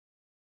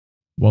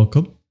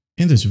Welcome.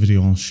 In this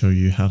video, I'll show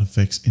you how to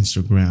fix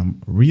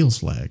Instagram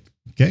Reels lag.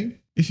 Okay?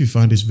 If you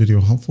find this video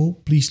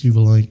helpful, please leave a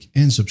like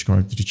and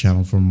subscribe to the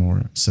channel for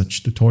more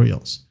such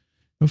tutorials.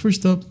 Now,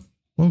 first up,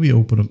 when we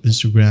open up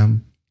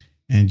Instagram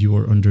and you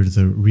are under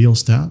the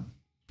Reels tab,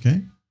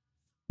 okay?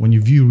 When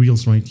you view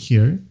Reels right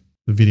here,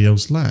 the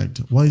video's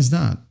lagged. Why is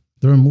that?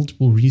 There are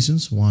multiple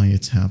reasons why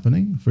it's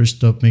happening.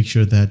 First up, make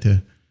sure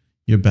that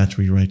your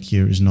battery right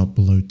here is not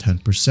below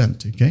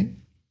 10%, okay?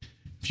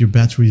 If your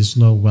battery is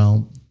low,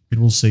 well, it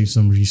will save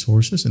some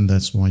resources, and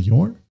that's why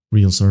your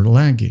Reels are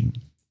lagging,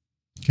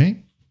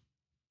 okay?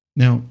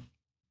 Now,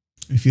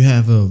 if you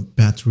have a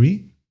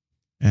battery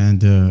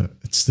and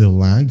it still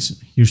lags,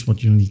 here's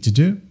what you need to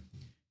do.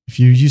 If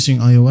you're using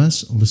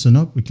iOS, listen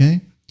up,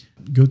 okay?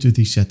 Go to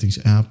the Settings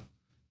app.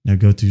 Now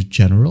go to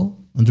General.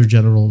 Under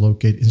General,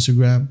 locate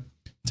Instagram.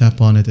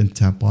 Tap on it and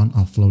tap on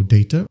Offload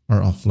Data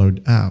or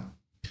Offload App.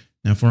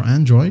 Now for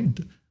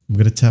Android, I'm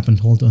going to tap and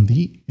hold on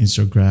the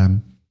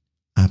Instagram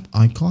app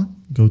icon.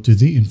 Go to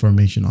the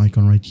information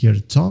icon right here at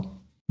the top.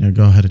 Now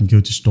go ahead and go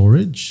to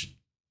Storage,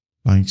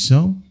 like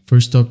so.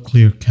 First up,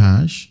 clear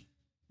cache,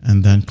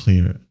 and then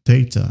clear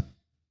data.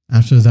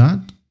 After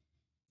that,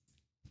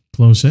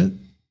 close it.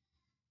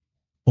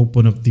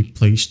 Open up the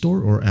Play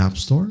Store or App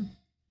Store.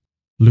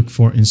 Look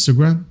for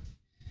Instagram.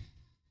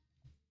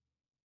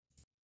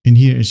 In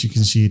here, as you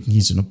can see, it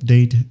needs an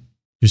update.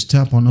 Just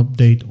tap on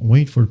update,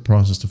 wait for the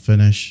process to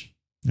finish,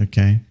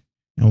 okay?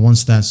 And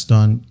once that's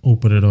done,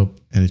 open it up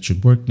and it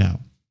should work now.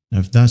 Now,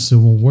 if that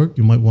still won't work,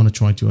 you might want to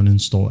try to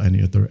uninstall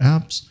any other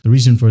apps. The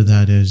reason for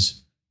that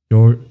is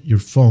your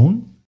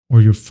phone or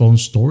your phone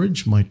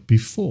storage might be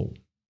full,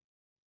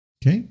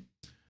 okay?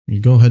 You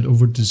go ahead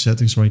over to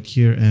settings right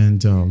here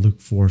and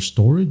look for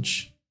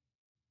storage.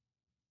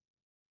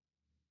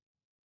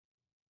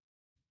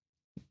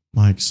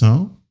 Like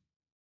so.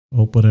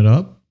 Open it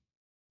up.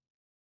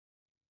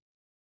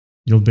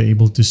 You'll be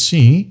able to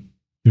see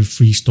your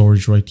free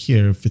storage right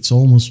here. If it's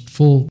almost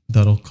full,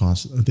 that'll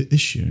cause the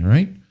issue,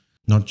 right?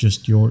 Not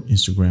just your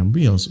Instagram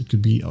Reels. It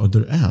could be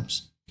other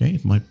apps, okay?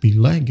 It might be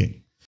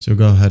lagging. So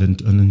go ahead and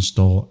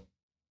uninstall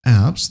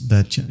apps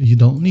that you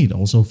don't need.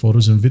 Also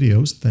photos and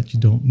videos that you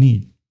don't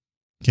need,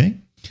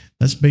 okay?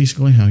 That's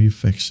basically how you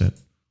fix it.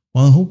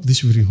 Well, I hope this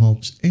video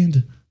helps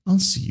and I'll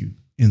see you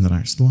in the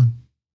next one.